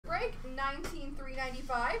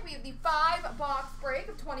$19,395. We have the 5-box break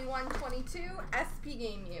of 21-22 SP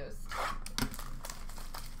Game Use.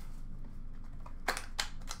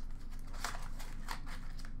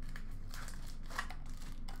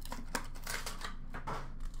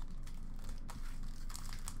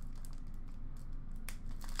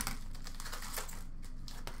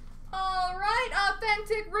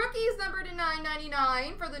 Authentic rookies number to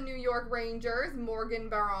 $9.99 for the New York Rangers, Morgan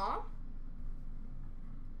Barron.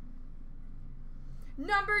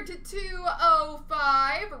 Number to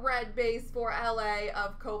 205, red base for LA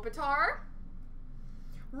of Kopitar.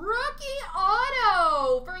 Rookie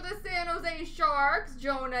auto for the San Jose Sharks,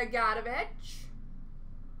 Jonah Gadovich.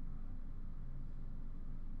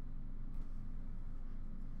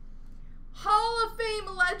 Hall of Fame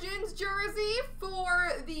Legends jersey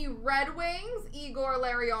for the Red Wings, Igor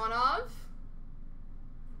Larionov.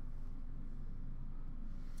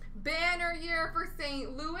 Banner year for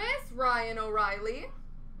St. Louis, Ryan O'Reilly.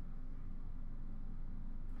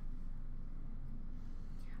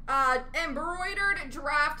 Embroidered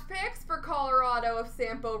draft picks for Colorado of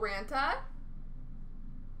Sampo Ranta.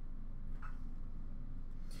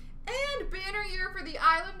 And banner year for the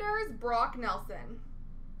Islanders, Brock Nelson.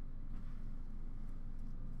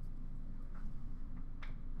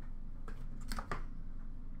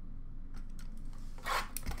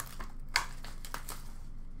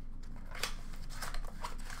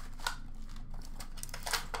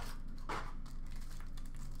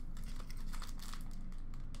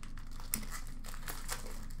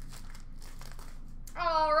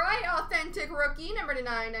 Authentic rookie, number to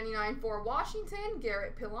 $9.99 for Washington,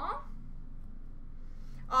 Garrett Pilon.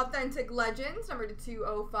 Authentic Legends, number to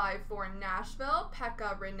 205 for Nashville,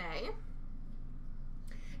 Pekka Rinne.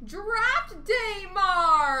 Draft Day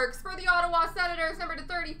Marks for the Ottawa Senators, number to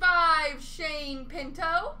 35, Shane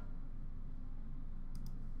Pinto.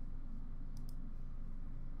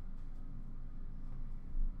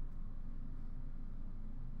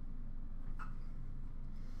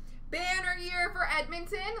 Banner year for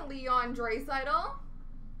Edmonton, Leon Draisaitl.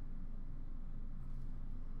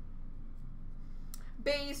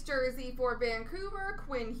 Base jersey for Vancouver,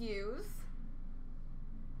 Quinn Hughes.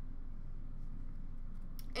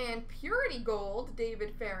 And Purity Gold,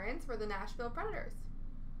 David Ferentz for the Nashville Predators.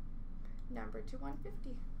 Number to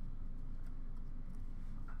 150.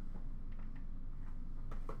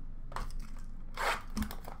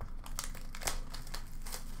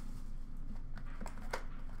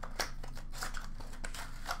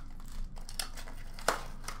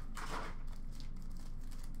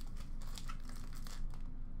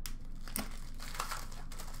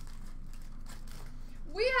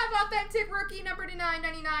 We have authentic rookie number to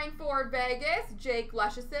 $9.99 for Vegas, Jake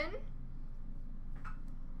Leschyshyn.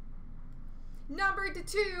 Number to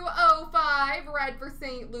 205, red for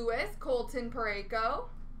St. Louis, Colton Parayko.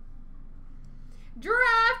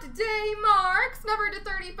 Draft Day Marks, number to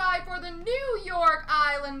 35 for the New York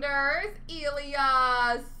Islanders,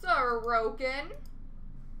 Ilya Sorokin.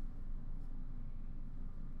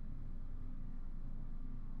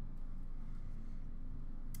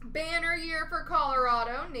 Banner year for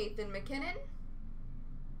Colorado, Nathan McKinnon.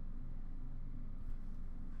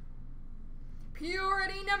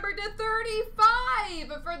 Purity number to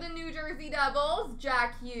 35 for the New Jersey Devils,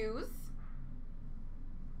 Jack Hughes.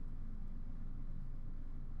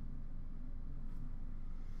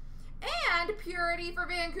 And Purity for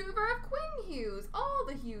Vancouver of Quinn Hughes, all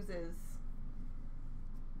the Hugheses.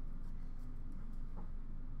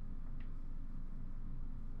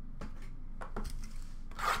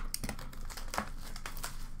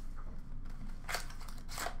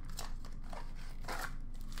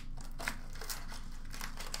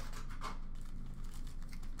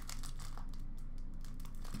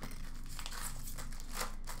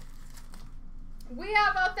 We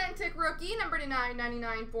have authentic rookie, number to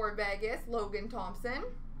 $9.99 for Vegas, Logan Thompson.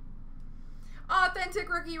 Authentic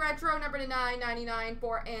rookie retro, number to $9.99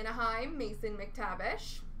 for Anaheim, Mason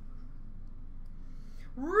McTavish.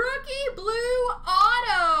 Rookie blue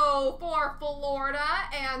auto for Florida,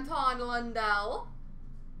 Anton Lundell.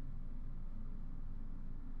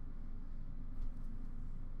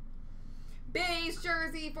 Base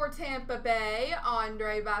jersey for Tampa Bay,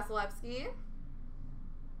 Andrei Vasilevsky.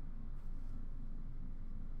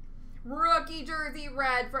 Rookie jersey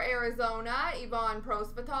red for Arizona, Ivan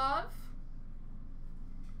Prosvetov.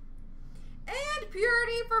 And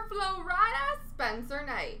Purity for Florida, Spencer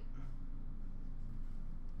Knight.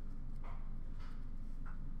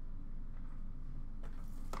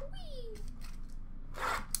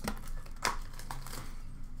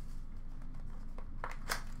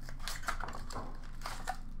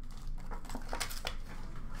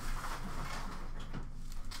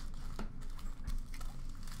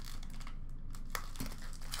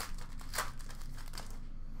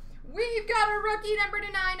 rookie number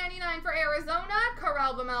to 999 for Arizona,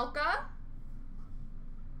 Karel Vejmelka.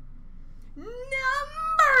 Numbered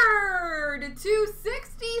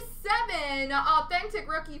 267, authentic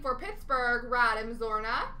rookie for Pittsburgh, Radim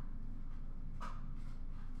Zorna.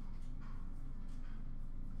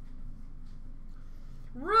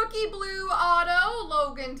 Rookie blue auto,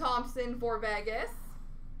 Logan Thompson for Vegas.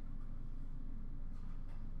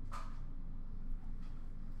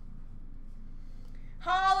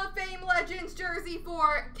 Hall of Fame Legends jersey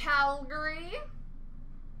for Calgary,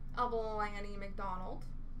 Lanny McDonald.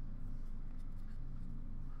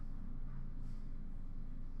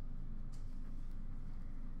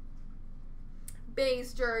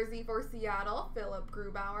 Base jersey for Seattle, Philip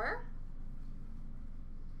Grubauer.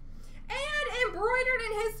 And embroidered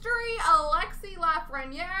in history, Alexis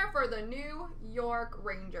Lafreniere for the New York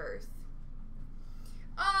Rangers.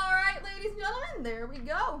 All right, ladies and gentlemen, there we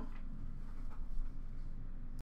go.